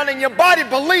shut down and your body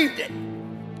believed it.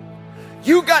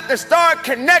 You got to start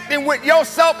connecting with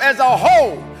yourself as a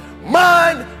whole,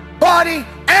 mind, body,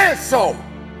 and soul.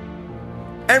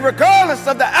 And regardless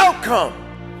of the outcome,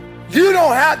 you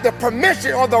don't have the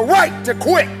permission or the right to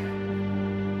quit.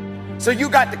 So you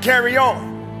got to carry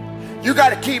on. You got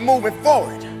to keep moving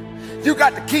forward. You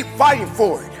got to keep fighting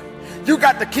for it. You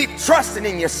got to keep trusting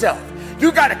in yourself.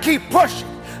 You got to keep pushing,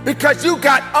 because you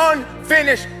got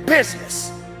unfinished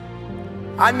business.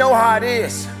 I know how it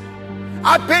is.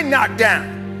 I've been knocked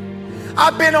down.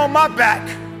 I've been on my back.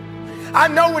 I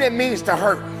know what it means to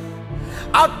hurt.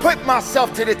 I've put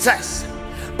myself to the test,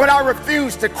 but I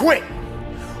refuse to quit.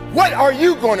 What are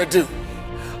you going to do?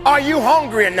 Are you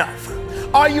hungry enough?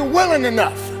 Are you willing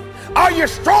enough? Are you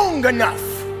strong enough?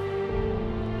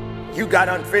 You got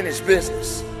unfinished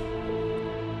business.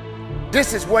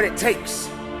 This is what it takes.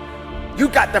 You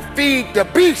got to feed the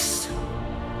beast.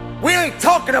 We ain't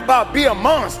talking about be a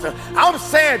monster. I'm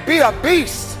saying be a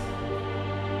beast.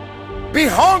 Be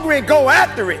hungry and go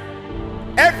after it.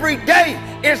 Every day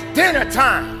is dinner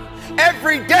time.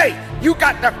 Every day you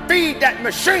got to feed that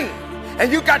machine,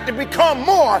 and you got to become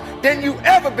more than you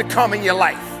ever become in your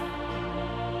life.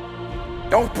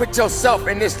 Don't put yourself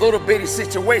in this little bitty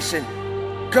situation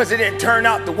because it didn't turn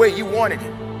out the way you wanted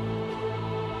it.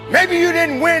 Maybe you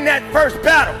didn't win that first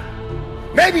battle.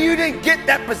 Maybe you didn't get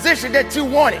that position that you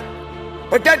wanted.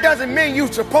 But that doesn't mean you're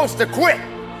supposed to quit.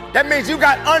 That means you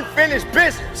got unfinished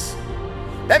business.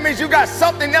 That means you got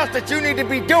something else that you need to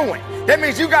be doing. That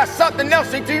means you got something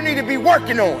else that you need to be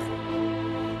working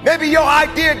on. Maybe your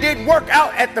idea didn't work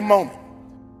out at the moment.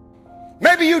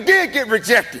 Maybe you did get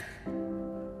rejected.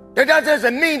 That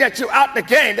doesn't mean that you're out the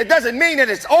game. That doesn't mean that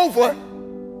it's over.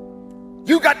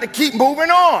 You got to keep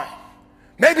moving on.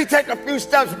 Maybe take a few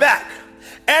steps back,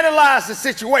 analyze the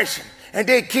situation, and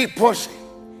then keep pushing.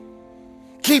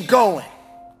 Keep going.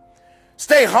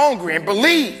 Stay hungry and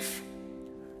believe.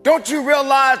 Don't you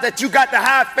realize that you got to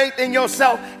have faith in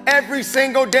yourself every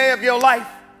single day of your life?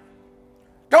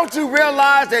 Don't you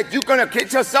realize that you're going to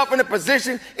get yourself in a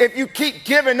position if you keep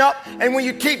giving up, and when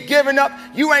you keep giving up,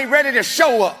 you ain't ready to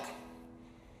show up?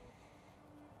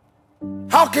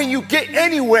 How can you get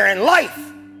anywhere in life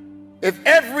if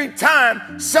every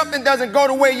time something doesn't go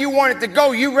the way you want it to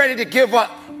go, you're ready to give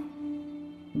up?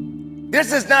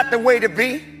 This is not the way to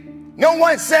be. No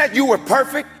one said you were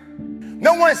perfect.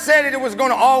 No one said that it was going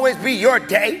to always be your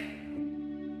day.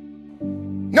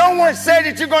 No one said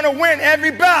that you're going to win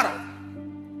every battle.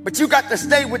 But you got to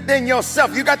stay within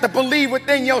yourself. You got to believe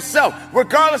within yourself.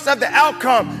 Regardless of the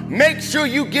outcome, make sure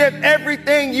you give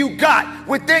everything you got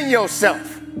within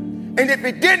yourself. And if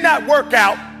it did not work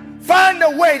out, find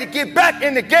a way to get back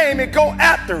in the game and go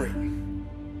after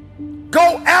it.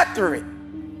 Go after it.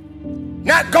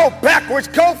 Not go backwards,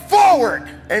 go forward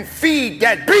and feed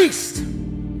that beast.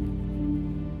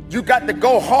 You got to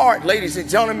go hard, ladies and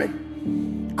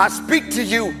gentlemen. I speak to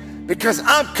you because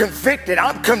I'm convicted,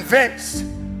 I'm convinced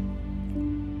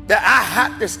that I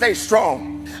have to stay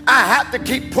strong. I have to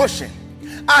keep pushing.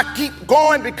 I keep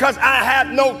going because I have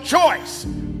no choice.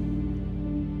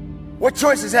 What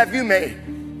choices have you made?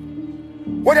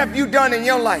 What have you done in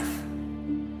your life?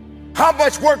 How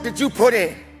much work did you put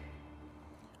in?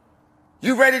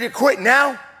 You ready to quit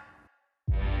now?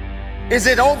 Is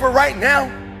it over right now?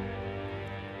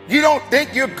 You don't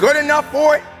think you're good enough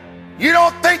for it? You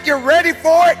don't think you're ready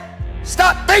for it?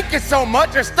 Stop thinking so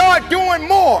much and start doing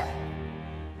more.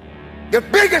 The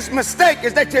biggest mistake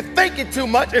is that you're thinking too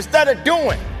much instead of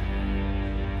doing.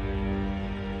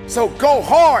 So go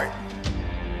hard.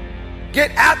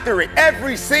 Get after it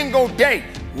every single day.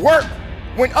 Work.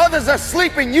 When others are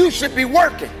sleeping, you should be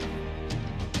working.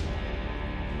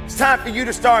 It's time for you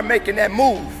to start making that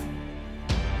move.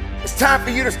 It's time for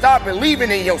you to start believing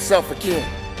in yourself again.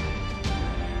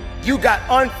 You got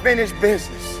unfinished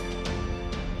business.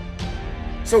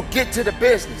 So get to the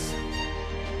business.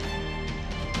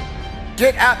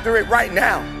 Get after it right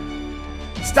now.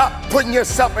 Stop putting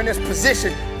yourself in this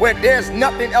position where there's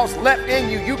nothing else left in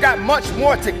you. You got much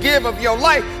more to give of your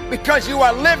life because you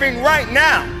are living right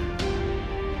now.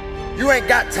 You ain't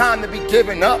got time to be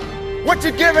giving up. What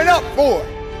you giving up for?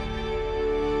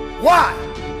 Why?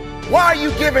 Why are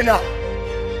you giving up?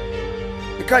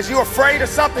 Because you're afraid of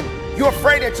something? You're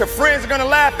afraid that your friends are gonna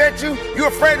laugh at you? You're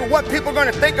afraid of what people are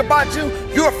gonna think about you?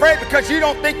 You're afraid because you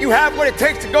don't think you have what it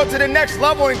takes to go to the next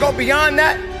level and go beyond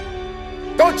that?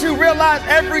 Don't you realize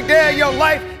every day of your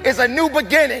life is a new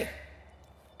beginning,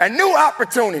 a new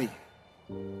opportunity,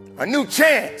 a new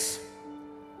chance?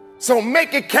 So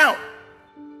make it count.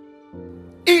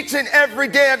 Each and every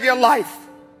day of your life.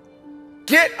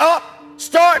 Get up,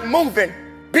 start moving,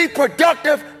 be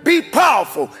productive, be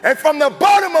powerful, and from the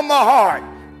bottom of my heart,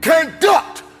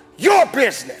 conduct your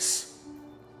business.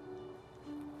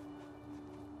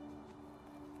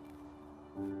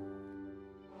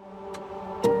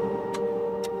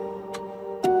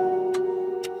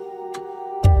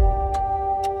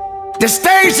 The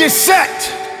stage is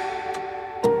set,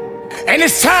 and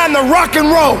it's time to rock and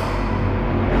roll.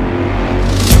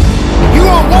 You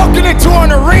are walking into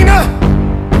an arena,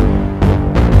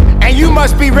 and you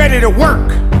must be ready to work.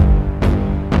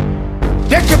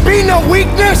 There could be no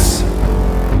weakness.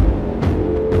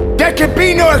 There could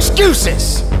be no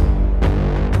excuses.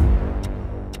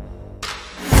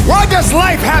 Why does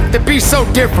life have to be so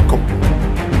difficult?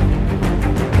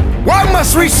 Why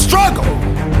must we struggle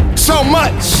so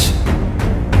much?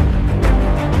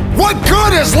 What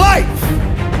good is life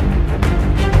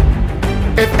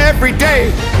if every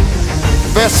day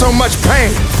there's so much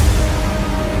pain?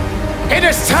 It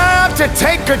is time to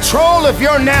take control of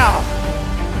your now,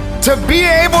 to be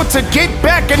able to get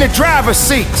back in the driver's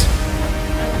seat,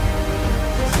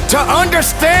 to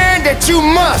understand that you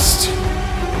must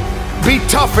be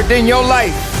tougher than your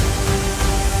life.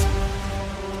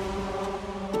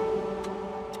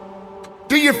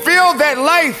 Do you feel that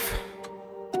life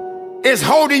is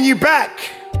holding you back?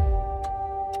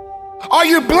 Are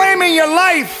you blaming your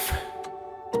life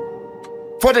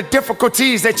for the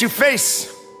difficulties that you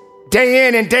face day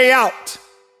in and day out?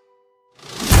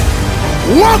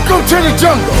 Welcome to the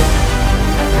jungle.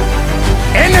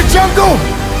 In the jungle,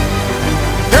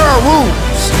 there are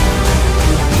rules.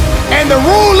 And the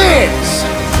rule is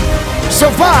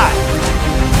survive.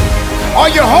 Are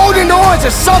you holding on to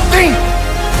something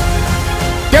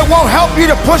that won't help you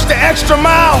to push the extra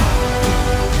mile?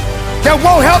 That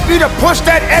won't help you to push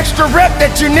that extra rep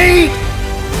that you need?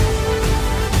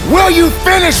 Will you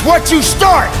finish what you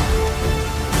start?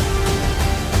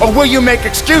 Or will you make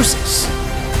excuses?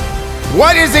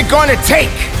 What is it going to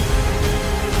take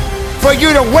for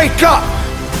you to wake up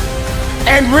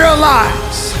and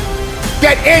realize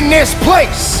that in this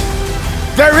place,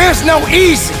 there is no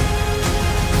easy?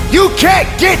 You can't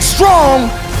get strong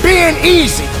being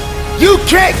easy. You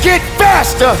can't get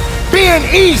faster being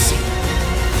easy.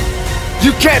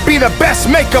 You can't be the best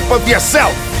makeup of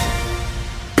yourself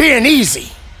being easy.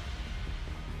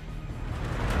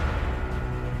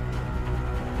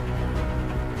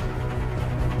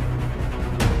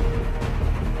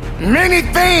 Many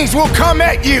things will come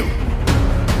at you.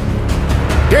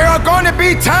 There are going to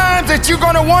be times that you're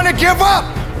going to want to give up,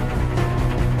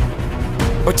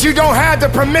 but you don't have the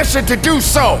permission to do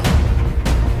so.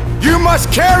 You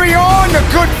must carry on the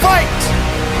good fight.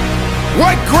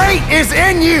 What great is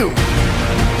in you?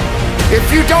 If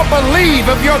you don't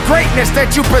believe of your greatness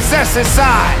that you possess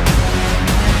inside,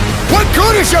 what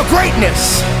good is your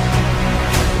greatness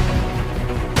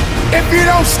if you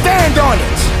don't stand on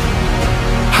it?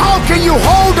 How can you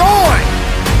hold on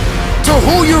to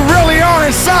who you really are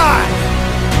inside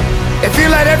if you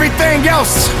let everything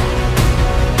else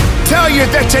tell you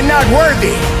that you're not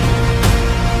worthy?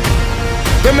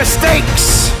 The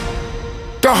mistakes,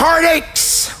 the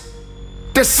heartaches,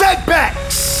 the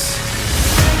setbacks,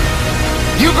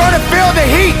 you're gonna feel the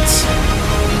heat,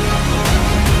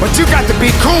 but you got to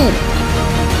be cool.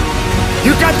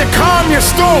 You got to calm your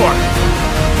storm.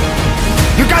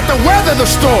 You got to weather the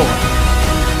storm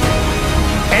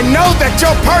and know that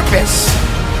your purpose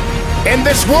in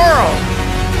this world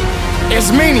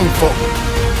is meaningful.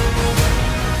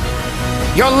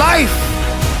 Your life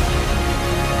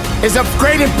is of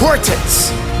great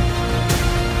importance.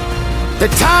 The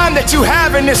time that you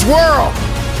have in this world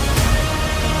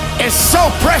is so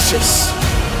precious.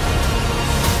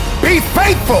 Be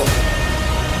faithful.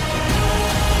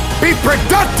 Be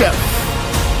productive.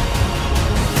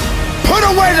 Put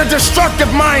away the destructive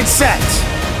mindset.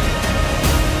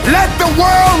 Let the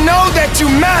world know that you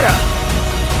matter.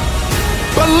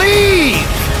 Believe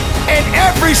in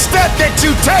every step that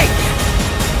you take.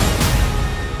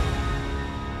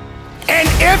 And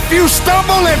if you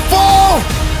stumble and fall,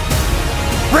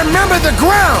 remember the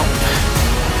ground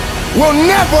will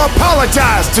never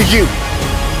apologize to you.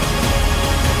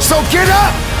 So get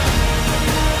up,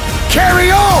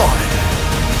 carry on,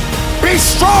 be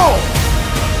strong,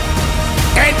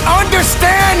 and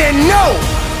understand and know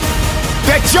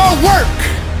that your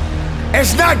work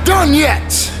is not done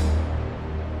yet.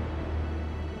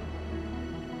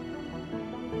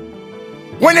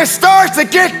 When it starts to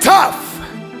get tough,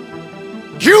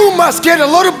 you must get a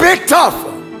little bit tougher.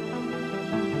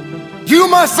 You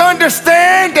must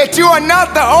understand that you are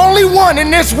not the only one in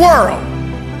this world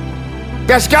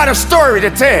that's got a story to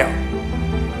tell.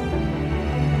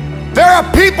 There are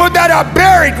people that are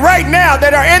buried right now,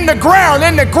 that are in the ground,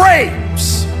 in the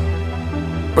graves.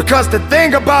 Because the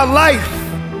thing about life,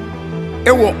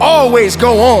 it will always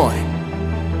go on.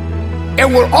 It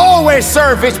will always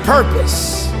serve its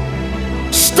purpose.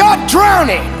 Stop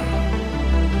drowning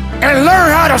and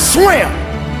learn how to swim.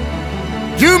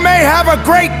 You may have a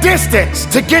great distance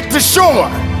to get to shore.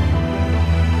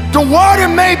 The water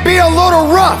may be a little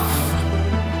rough.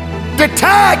 The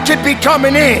tide could be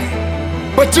coming in,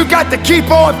 but you got to keep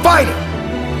on fighting.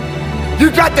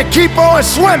 You got to keep on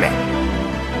swimming.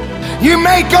 You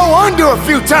may go under a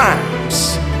few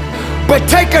times, but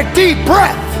take a deep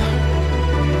breath.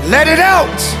 Let it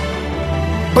out,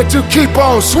 but you keep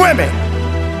on swimming.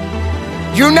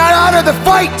 You're not out of the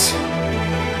fight.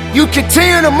 You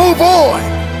continue to move on.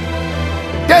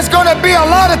 There's gonna be a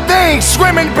lot of things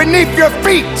swimming beneath your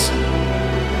feet.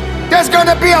 There's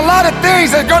gonna be a lot of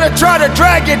things that's gonna try to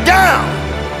drag you down.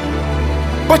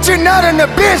 But you're not in the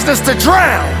business to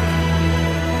drown.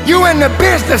 You're in the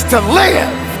business to live.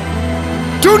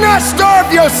 Do not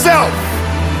starve yourself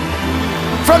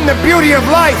from the beauty of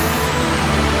life.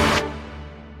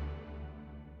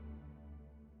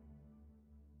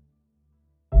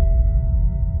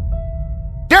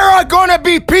 There are gonna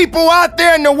be people out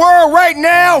there in the world right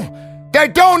now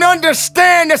that don't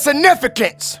understand the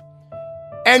significance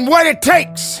and what it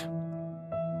takes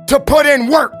to put in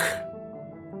work.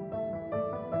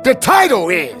 The title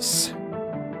is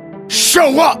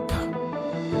Show Up.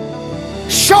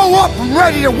 Show up and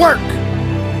ready to work.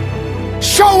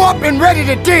 Show up and ready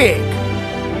to dig.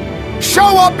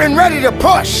 Show up and ready to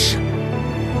push.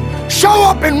 Show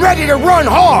up and ready to run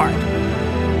hard.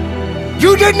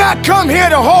 You did not come here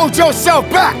to hold yourself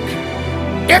back.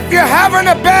 If you're having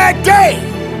a bad day,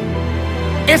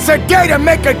 it's a day to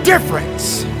make a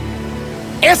difference.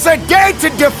 It's a day to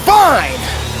define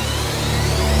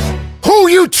who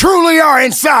you truly are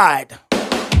inside.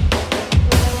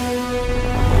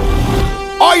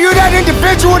 Are you that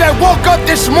individual that woke up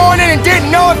this morning and didn't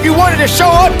know if you wanted to show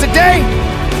up today?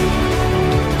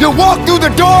 You walked through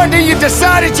the door and then you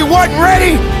decided you wasn't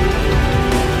ready?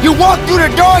 You walked through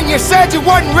the door and you said you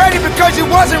wasn't ready because you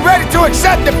wasn't ready to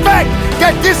accept the fact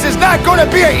that this is not going to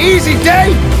be an easy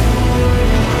day?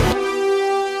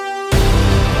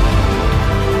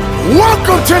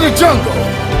 Welcome to the jungle.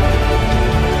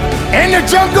 In the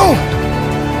jungle,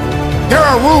 there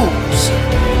are rules.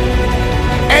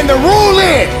 And the rule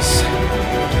is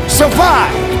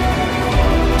survive.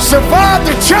 Survive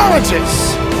the challenges.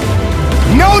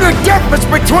 Know the difference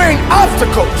between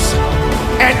obstacles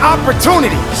and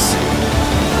opportunities.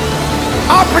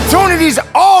 Opportunities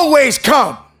always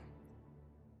come.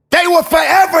 They will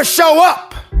forever show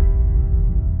up.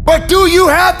 But do you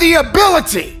have the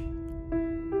ability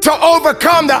to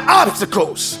overcome the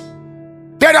obstacles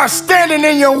that are standing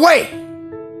in your way?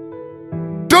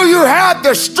 Do you have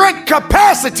the strength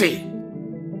capacity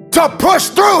to push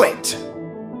through it?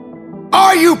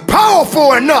 Are you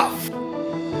powerful enough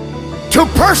to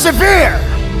persevere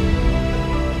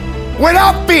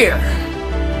without fear,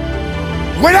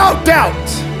 without doubt?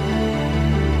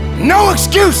 No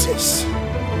excuses.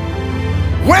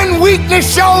 When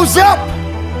weakness shows up,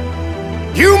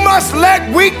 you must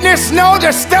let weakness know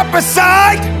to step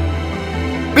aside,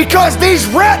 because these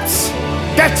reps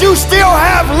that you still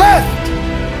have left,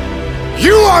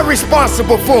 you are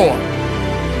responsible for,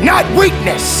 not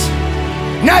weakness,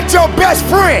 not your best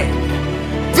friend.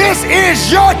 This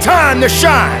is your time to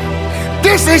shine.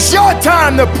 This is your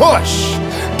time to push.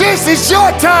 This is your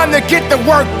time to get the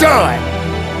work done.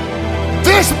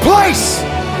 This place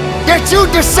that you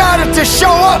decided to show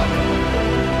up,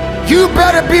 you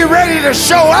better be ready to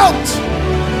show out.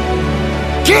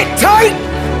 Get tight,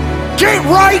 get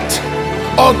right,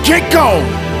 or get gone.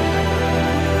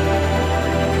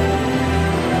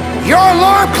 Your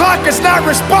alarm clock is not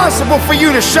responsible for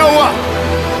you to show up.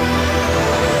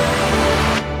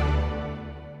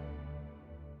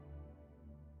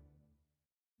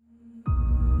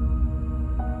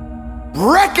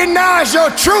 Recognize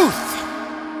your truth.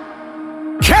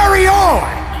 Carry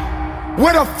on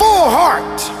with a full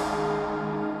heart.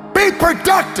 Be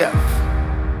productive.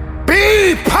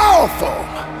 Be powerful.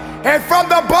 And from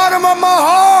the bottom of my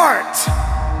heart,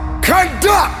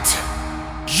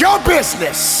 conduct your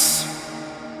business.